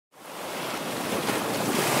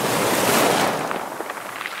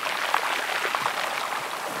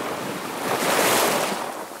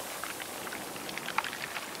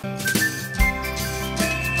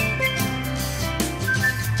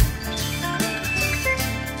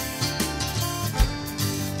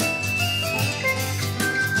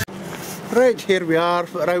Right, here we are,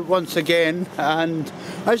 we're out once again, and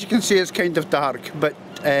as you can see it's kind of dark, but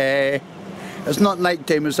it's not night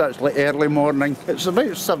time, it's actually early morning. It's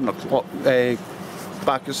about 7 o'clock,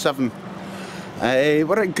 back at 7.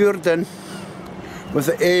 We're at Gourdon with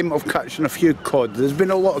the aim of catching a few cod. There's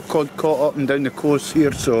been a lot of cod caught up and down the coast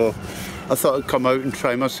here, so I thought I'd come out and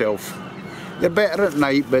try myself. They're better at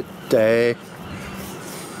night, but I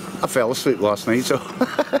fell asleep last night, so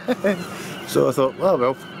so I thought, oh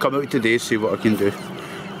well, come out today, see what I can do.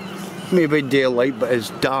 Maybe daylight, but it's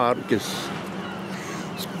dark. It's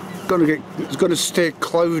gonna stay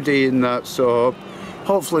cloudy and that, so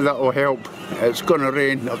hopefully that will help. It's gonna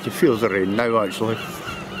rain. I can feel the rain now actually.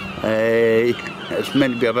 It's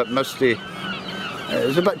meant to be a bit misty.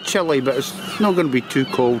 It's a bit chilly, but it's not going to be too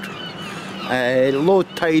cold. Low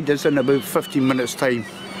tide is in about 15 minutes time.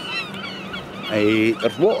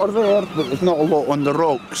 There's water there, but there's not a lot on the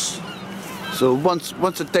rocks. So once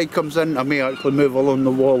the tide comes in, I may actually move along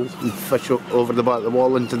the wall and fish over the back of the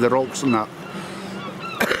wall into the rocks and that.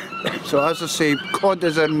 So as I say, cod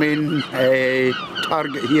is our main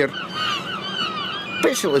target here.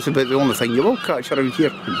 Basically it's about the only thing you will catch around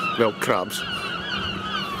here. Well, crabs.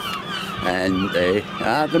 And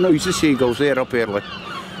I don't know, you see seagulls there up early.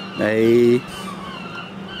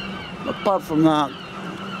 Apart from that,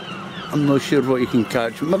 I'm not sure what you can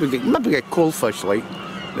catch. Maybe get coalfish like,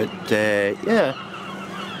 but yeah.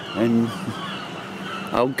 And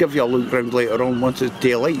I'll give you a look round later on once it's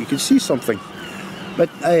daylight. You can see something. But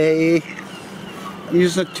I'm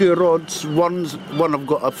using the 2 rods. One I've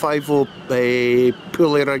got a 5/0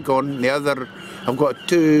 pulley rig on. The other I've got a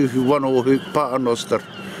 2 1/0 hook paternoster.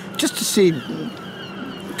 Just to see,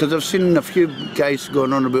 because I've seen a few guys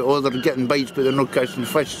going on about, oh, they're getting bites but they're not catching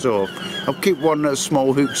fish, so I'll keep one at a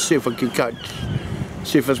small hook, see if I can catch,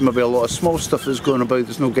 see if there's maybe a lot of small stuff that's going about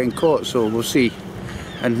that's not getting caught, so we'll see.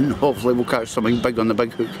 And hopefully we'll catch something big on the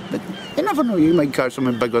big hook. But you never know, you might catch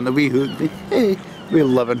something big on the wee hook. Hey, we'll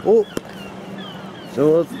live in hope.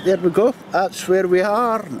 So there we go, that's where we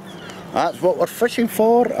are. That's what we're fishing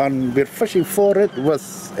for, and we're fishing for it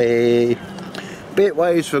with a bait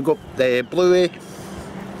wise. We've got the bluey,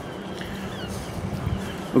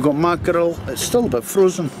 we've got mackerel. It's still a bit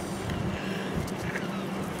frozen.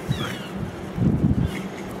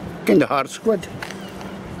 Kind of hard squid.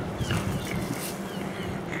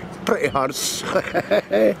 Pretty hard.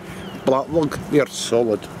 Black lug, they're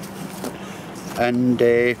solid. And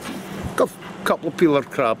a couple of peeler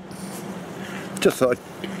crab. Just thought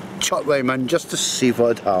I'd chuck them in just to see what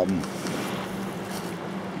would happen.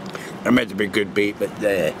 They're meant to be good bait, but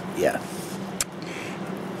yeah.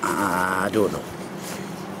 I don't know.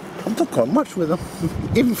 I've not caught much with them.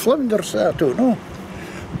 Even flounders, I don't know.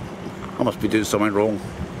 I must be doing something wrong.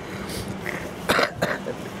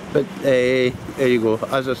 But there you go.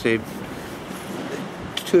 As I say,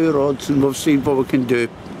 2 rods, and we'll see what we can do.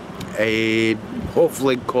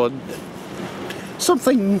 Hopefully cod.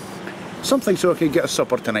 Something so I can get a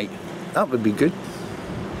supper tonight. That would be good.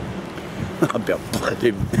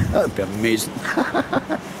 That'd be amazing.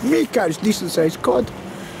 May catch decent sized cod.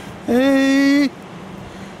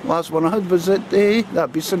 Last one I had was at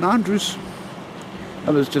that'd be St Andrews.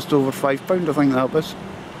 That was just over £5, I think that was.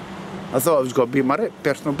 I thought I was going to be my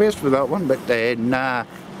personal best with that one, but nah.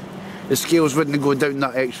 The scales wouldn't go down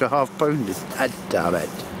that extra £0.5. Damn it.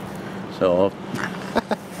 So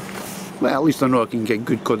well, at least I know I can get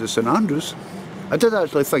good cod at St Andrews. I did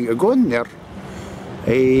actually think of going there.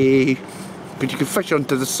 But you can fish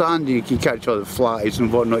onto the sand, you can catch all the flies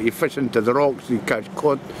and whatnot. You fish into the rocks, you catch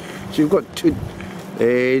cod. So you've got 2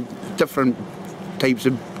 different types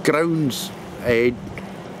of grounds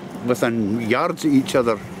within yards of each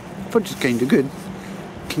other, which is kind of good.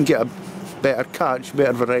 Can get a better catch,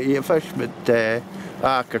 better variety of fish, but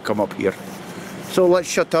I could come up here. So let's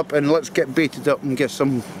shut up and let's get baited up and get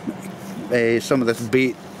some of this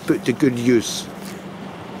bait put to good use,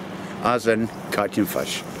 as in catching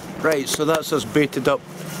fish. Right, so that's us baited up.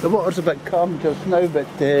 The water's a bit calm just now, but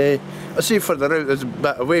I see further out there's a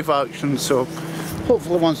bit of wave action, so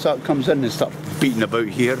hopefully once that comes in and starts beating about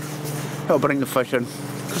here, it'll bring the fish in,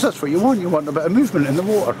 because that's what you want a bit of movement in the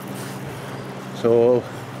water. So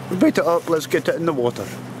we bait it up, let's get it in the water.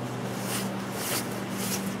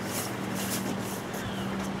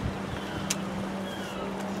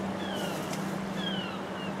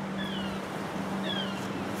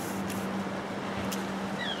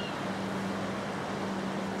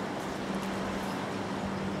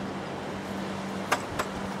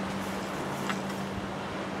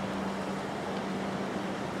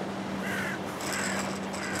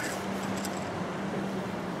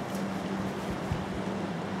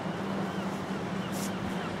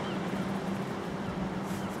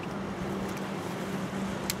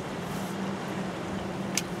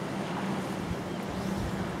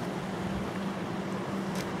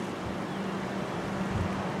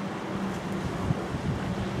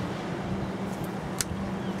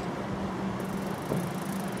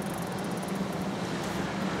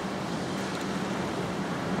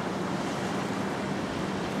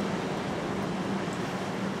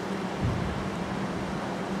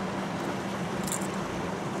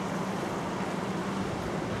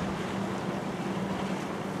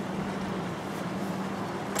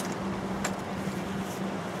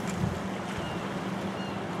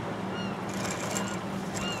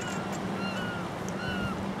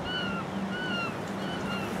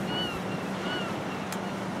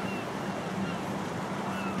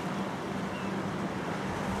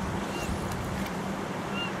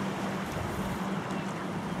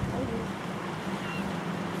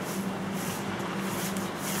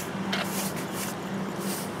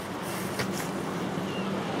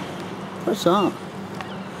 What's that?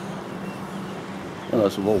 Oh,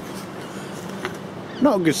 that's a wolf.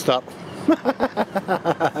 Not a good start.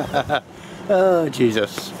 Oh,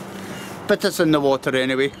 Jesus. But it's in the water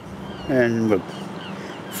anyway. And well,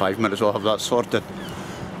 5 minutes we'll have that sorted.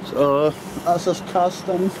 So that's us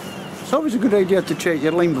casting. It's always a good idea to check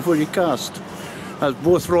your line before you cast. As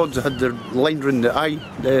both rods had their line round the eye,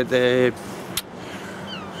 the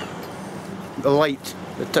light,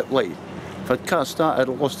 the tip light. If I'd cast that, I'd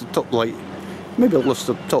have lost the top light. Maybe I'd lost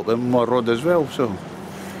the top of my rod as well, so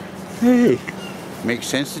hey, makes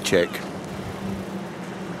sense to check.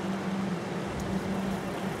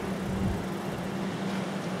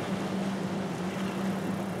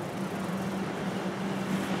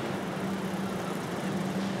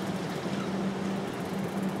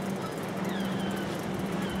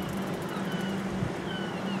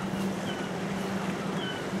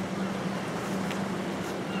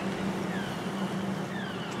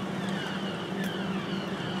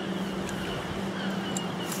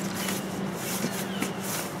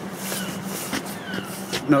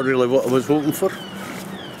 Not really what I was hoping for.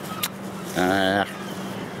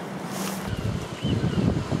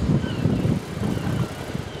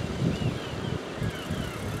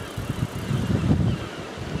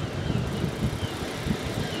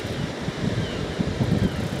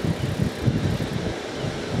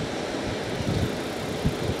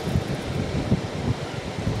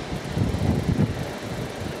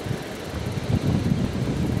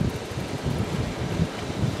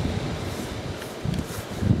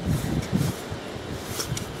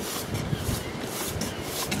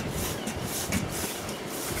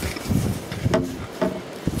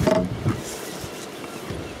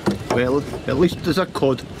 Well, at least there's a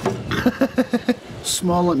cod.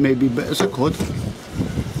 Small it may be, but it's a cod.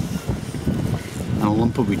 And a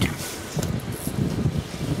lump of weed.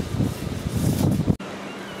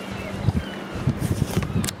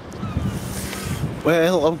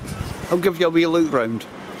 Well, I'll give you a wee look round.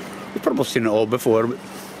 You've probably seen it all before, but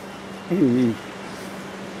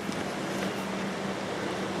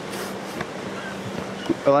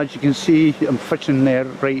well, as you can see, I'm fishing there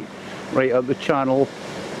right up the channel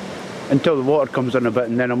until the water comes in a bit,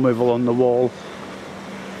 and then I'll move along the wall.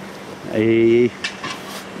 This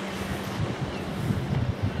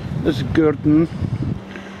is Gourdon.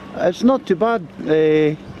 It's not too bad,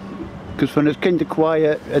 because when it's kind of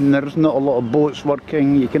quiet and there's not a lot of boats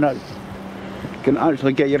working, you can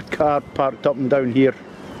actually get your car parked up and down here.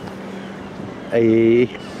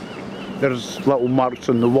 There's little marks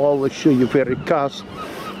on the wall that show you where to cast,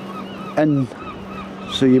 and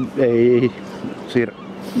so you see it.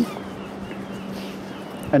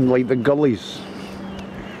 And like the gullies,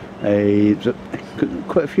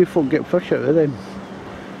 quite a few folk get fish out of them.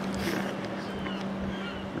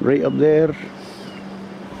 Right up there,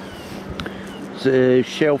 it's a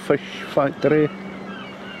shellfish factory.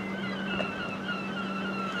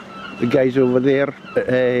 The guys over there,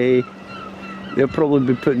 they'll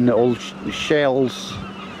probably be putting the old shells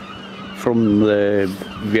from the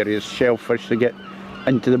various shellfish to get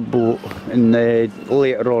into the boat, and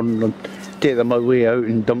later on take them away out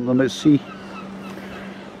and dump them at sea.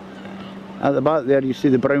 At the back there you see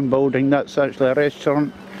the brown building, that's actually a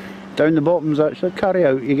restaurant. Down the bottom's actually a carry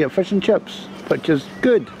out, you get fish and chips, which is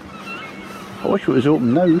good. I wish it was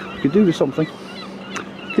open now, could do with something.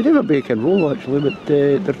 Could have a bacon roll actually, but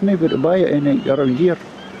there's nowhere to buy it any around here.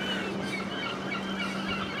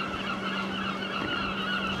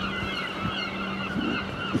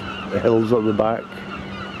 The hills at the back.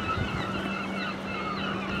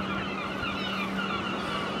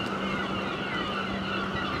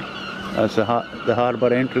 That's the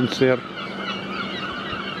harbour entrance there.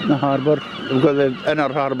 The harbour. We've got the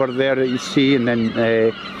inner harbour there that you see, and then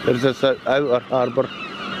there's this outer harbour,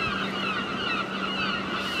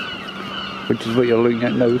 which is what you're looking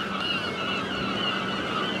at now.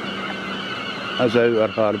 That's the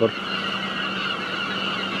outer harbour.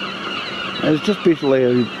 And it's just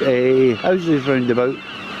basically houses round about.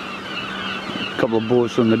 A couple of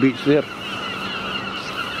boats on the beach there.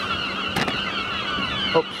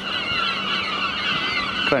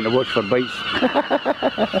 Trying to watch for bites.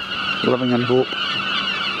 Living in hope.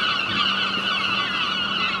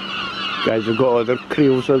 Guys have got other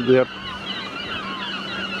creels out there.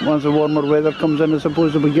 Once the warmer weather comes in, I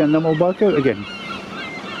suppose they'll be getting them all back out again.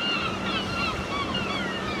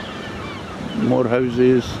 More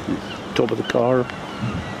houses, top of the car.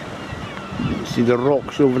 You see the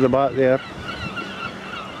rocks over the back there.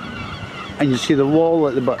 And you see the wall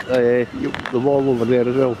at the back, the wall over there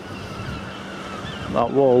as well. That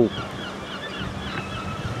wall.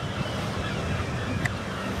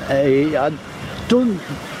 I don't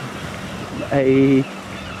I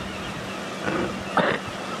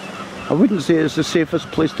wouldn't say it's the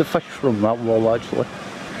safest place to fish from, that wall, actually.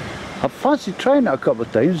 I've fancied trying it a couple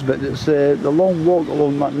of times, but it's the long walk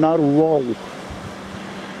along that narrow wall.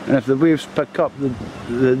 And if the waves pick up,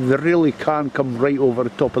 they really can come right over the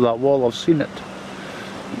top of that wall. I've seen it.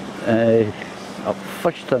 I've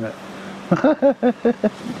fished in it.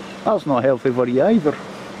 That's not healthy for you either.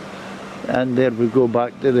 And there we go,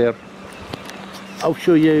 back to there. I'll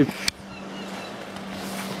show you.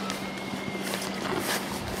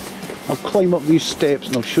 I'll climb up these steps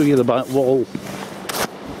and I'll show you the back wall.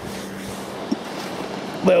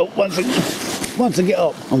 Well, once I get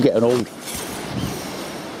up, I'm getting old.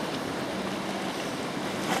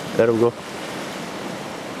 There we go.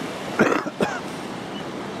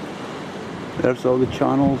 There's all the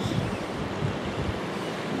channels.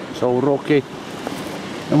 It's all rocky.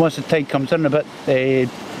 And once the tide comes in a bit, a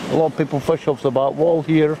lot of people fish off the back wall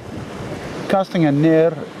here, casting in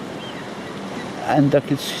there, and I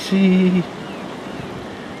can see,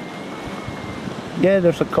 yeah,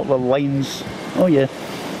 there's a couple of lines. Oh yeah.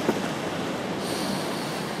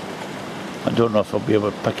 I don't know if I'll be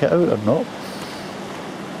able to pick it out or not.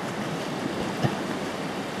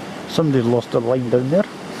 Somebody lost a line down there.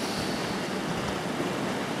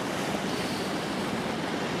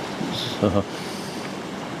 So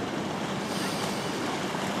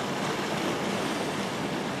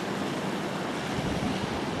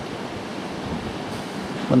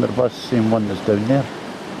wonder if that's the same one that's down there,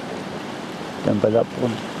 down by that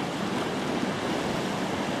pond.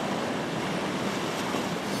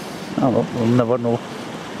 Oh well, we'll never know.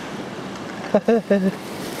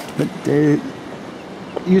 But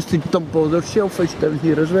used to dump all their shellfish down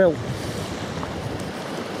here as well.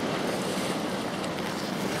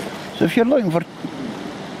 So if you're looking for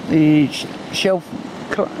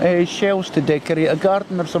shells to decorate a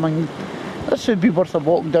garden or something, this would be worth a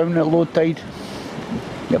walk down at low tide.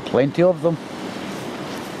 Get plenty of them.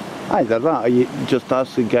 Either that, or you just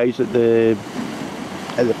ask the guys at the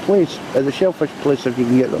place, at the shellfish place, if you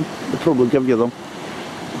can get them. They'll probably give you them,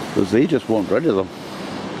 because they just want rid of them.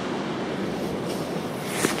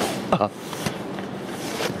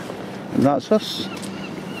 And that's us.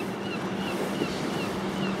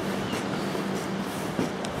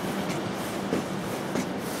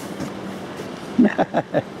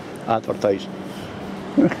 Advertise.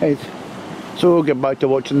 Right. So we'll get back to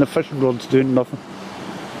watching the fishing rods doing nothing.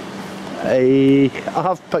 I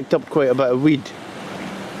have picked up quite a bit of weed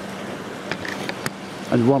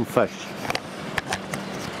and one fish.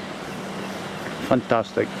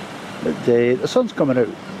 Fantastic. But the sun's coming out.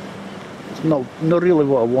 It's not really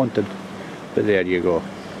what I wanted, but there you go.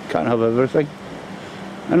 Can't have everything.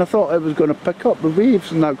 And I thought I was going to pick up the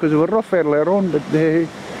waves and that because they were rough earlier on, but they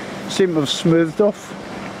seem to have smoothed off.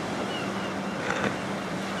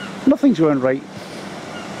 Nothing's going right.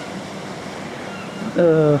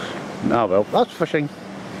 Ah well, that's fishing.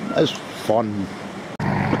 That's fun.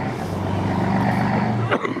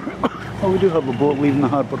 Oh, we do have a boat leaving the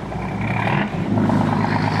harbour.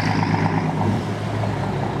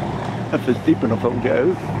 If it's deep enough, it'll get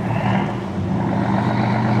out.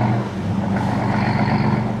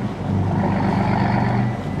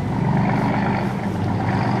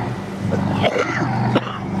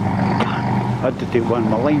 I had to take one of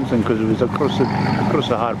my lines in because it was across the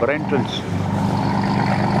harbour entrance.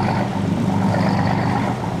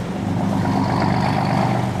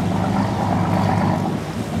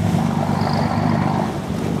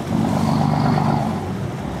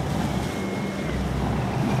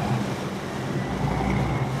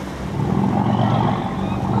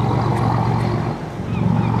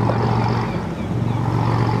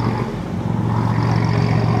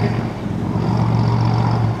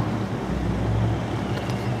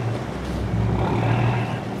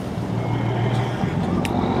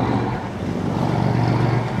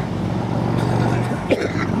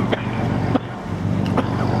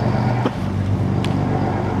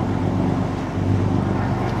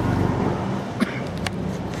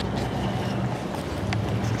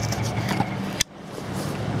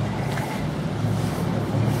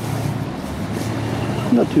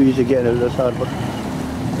 Not too easy getting out of this harbour.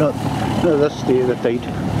 Not this state of the tide.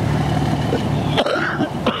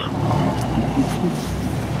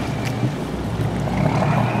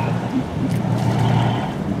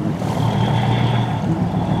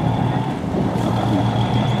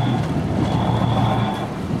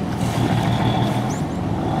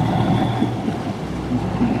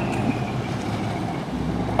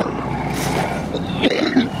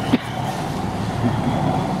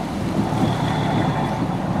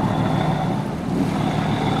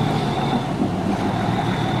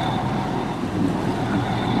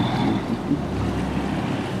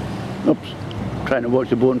 trying to watch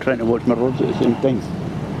the boat and trying to watch my roads at the same time.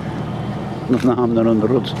 Nothing happening on the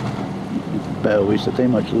roads. Bit of a waste of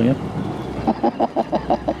time actually, yeah.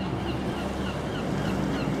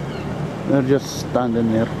 They're just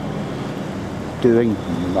standing there doing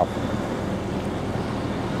nothing.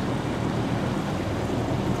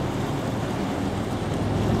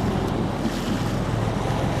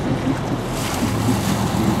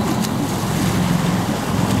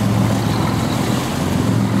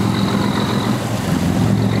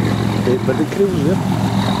 But the crews there.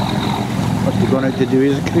 What's he going out to do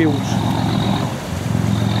is the crews.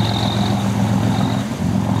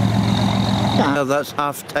 Now that's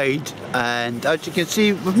half tide, and as you can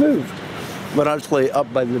see we've moved. We're actually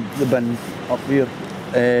up by the bin up here.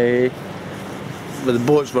 Where the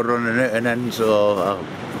boats were running out and in, so I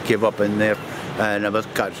came up in there and I was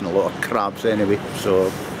catching a lot of crabs anyway.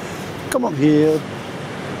 So come up here.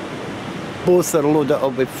 Both are loaded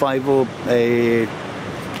up with 5-0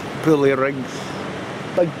 pulley rigs,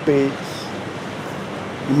 big baits.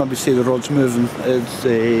 You maybe see the rods moving. It's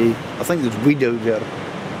I think there's weed out there,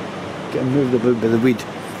 getting moved about by the weed.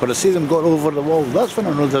 But I see them got over the wall. That's when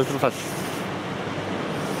I know there's a fish.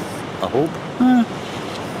 I hope.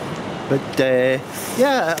 But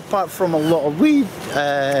yeah, apart from a lot of weed,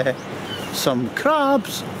 some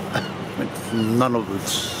crabs, none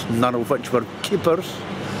of which were keepers,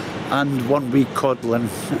 and one wee codling.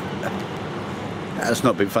 It's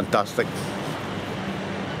not been fantastic,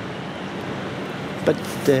 but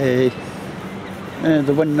the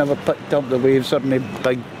wind never picked up. The waves are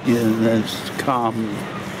big, it's calm.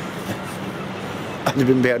 I'd have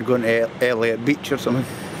been better going to Elliot Beach or something.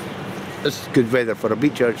 It's good weather for a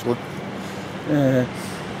beach actually. Well,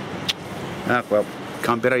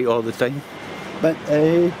 can't be right all the time, but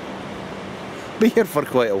be here for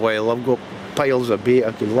quite a while. I've got piles of bait.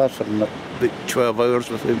 I could last for about 12 hours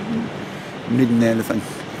without needing anything.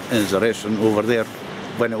 And there's a restaurant over there.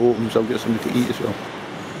 When it opens I'll get something to eat as well.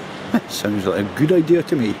 Sounds like a good idea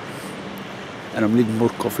to me. And I'm needing more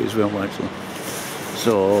coffee as well actually.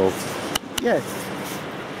 So yeah,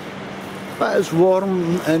 but it's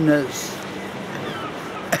warm and it's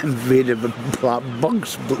invaded with black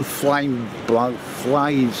bugs, flying black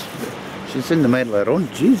flies. She's in the middle of her own.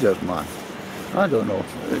 Jesus man, I don't know.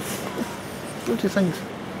 What do you think?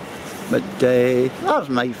 But that's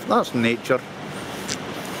nice, that's nature.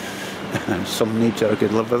 Some nature I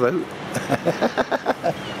could live without.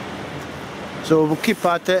 So we'll keep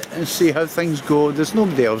at it and see how things go. There's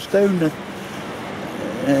nobody else down.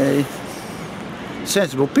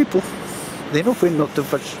 Sensible people. They know when not to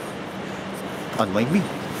fish. Unlike me,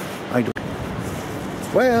 I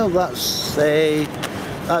don't. Well, that's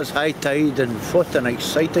high tide, and what an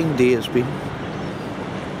exciting day it's been.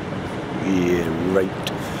 Yeah, right.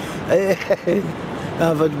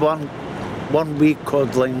 I've had one week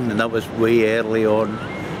codling, and that was way early on.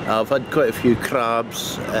 I've had quite a few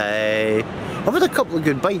crabs. I've had a couple of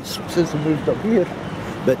good bites since I moved up here,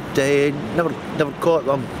 but never caught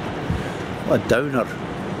them. What a downer.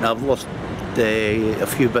 I've lost a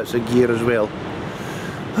few bits of gear as well.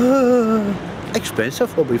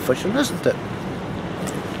 Expensive hobby fishing, isn't it?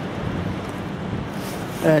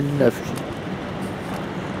 And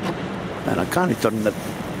I can't turn the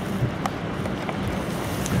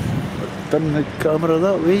camera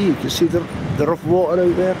that way. You can see the rough water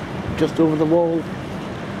out there, just over the wall.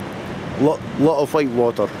 Lot of white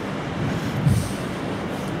water.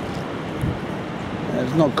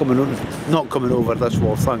 It's not coming over this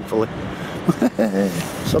wall, thankfully.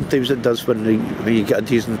 Sometimes it does when you get a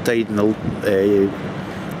decent tide and a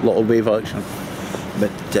lot of wave action.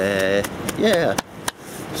 But yeah,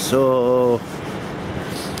 so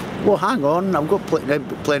well, hang on. I've got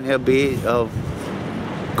plenty of bait. I've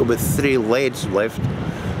got about 3 leads left.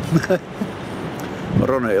 I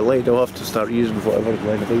run out of lead. I'll have to start using whatever's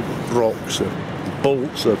lying about, rocks or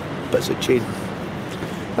bolts or bits of chain.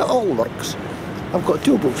 It all works. I've got a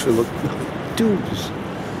toolbox full of tools.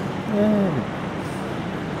 Yeah.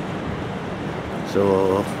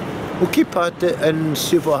 So we'll keep at it and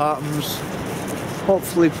see what happens.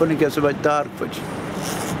 Hopefully when it gets a bit dark, which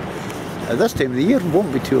at this time of the year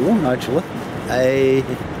won't be too long actually.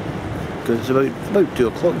 Because it's about 2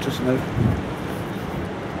 o'clock just now.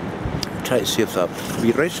 Try to see if that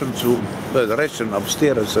wee restaurant's open. Well, the restaurant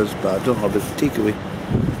upstairs is, but I don't know about the takeaway.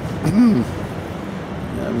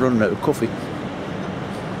 I'm running out of coffee.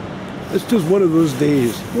 It's just one of those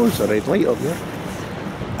days. Oh, it's a red light up there.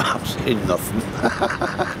 Absolutely nothing.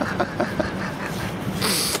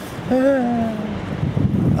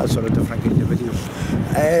 That's sort of different kind of video.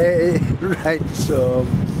 Right, so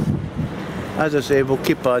as I say, we'll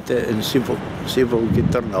keep at it and see what we can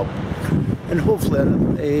turn up. and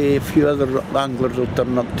hopefully a few other anglers will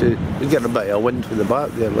turn up too. We're getting a bit of a wind with the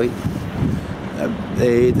back there, like.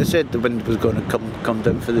 They said the wind was going to come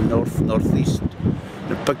down for the northeast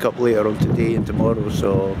and pick up later on today and tomorrow,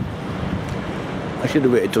 so I should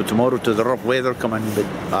have waited till tomorrow till the rough weather come in, but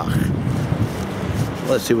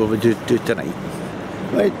let's see what we do tonight.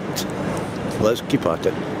 Right, let's keep at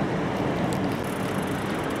it.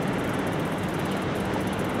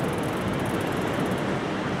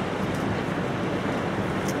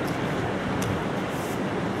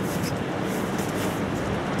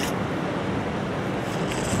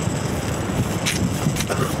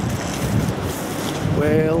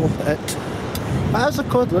 Well, that's a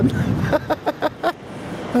codlin.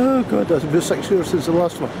 Oh god, that's about 6 years since the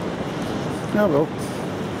last one. Oh well,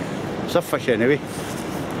 it's a fish anyway.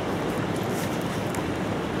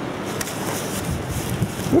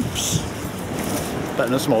 Whoops, bit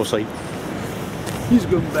on the small side. He's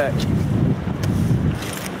going back.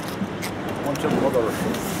 Want some other.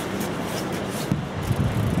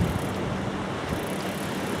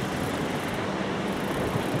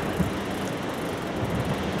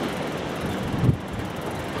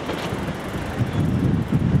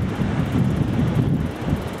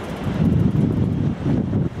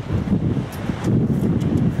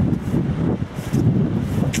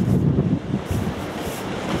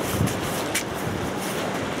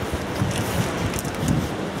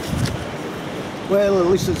 Well, at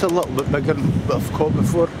least it's a little bit bigger than what I've caught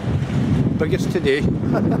before. Biggest today.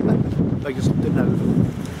 Biggest to now.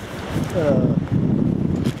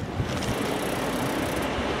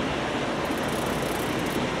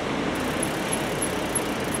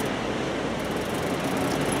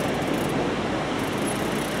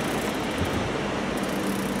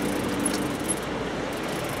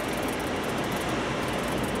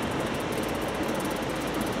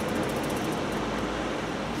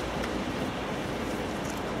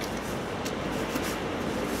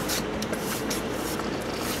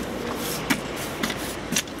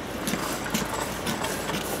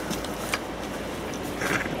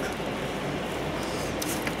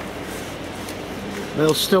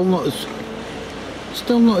 Well, still not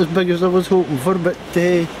as big as I was hoping for, but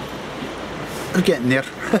we're getting there.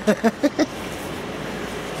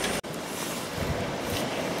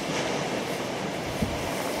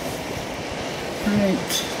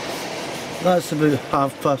 Right, that's about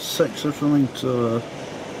 6:30 or something, so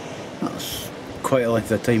that's quite a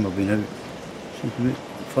length of time I've been out. Something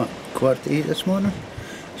about 7:45 this morning,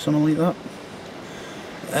 something like that.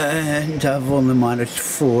 And I've only managed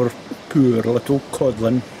 4 poor little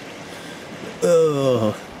codlin.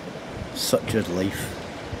 Oh, such a life.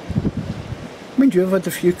 Mind you, I've had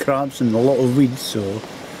a few crabs and a lot of weeds, so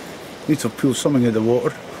I need to pull something out of the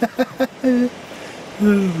water.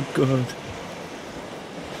 Oh god.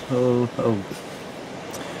 Oh.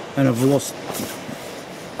 And I've lost,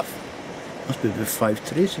 must be about 5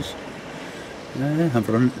 traces. I've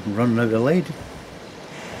run out of lead.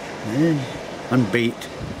 And bait.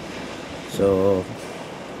 So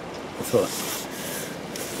I thought,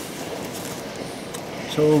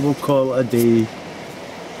 so we'll call it a day,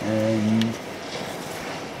 and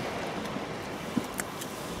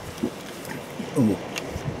oh,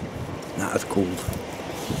 that's cold.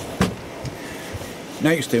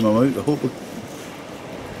 Next time I'm out, I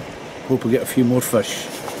hope we get a few more fish.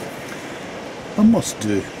 I must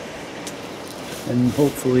do, and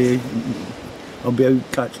hopefully I'll be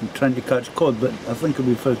out trying to catch cod, but I think it'll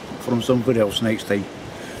be from somewhere else next time.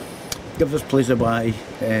 Give this place a bye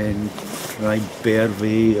and try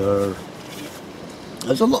Bervey, or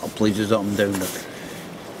there's a lot of places up and down there.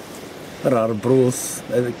 There are Broth,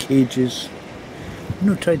 the Cages. I've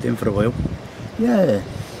not tried them for a while. Yeah.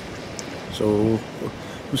 So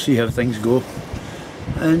we'll see how things go.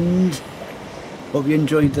 And hope you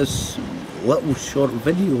enjoyed this little short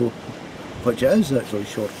video, which it is actually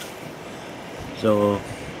short. So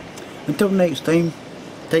until next time,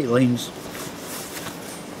 tight lines.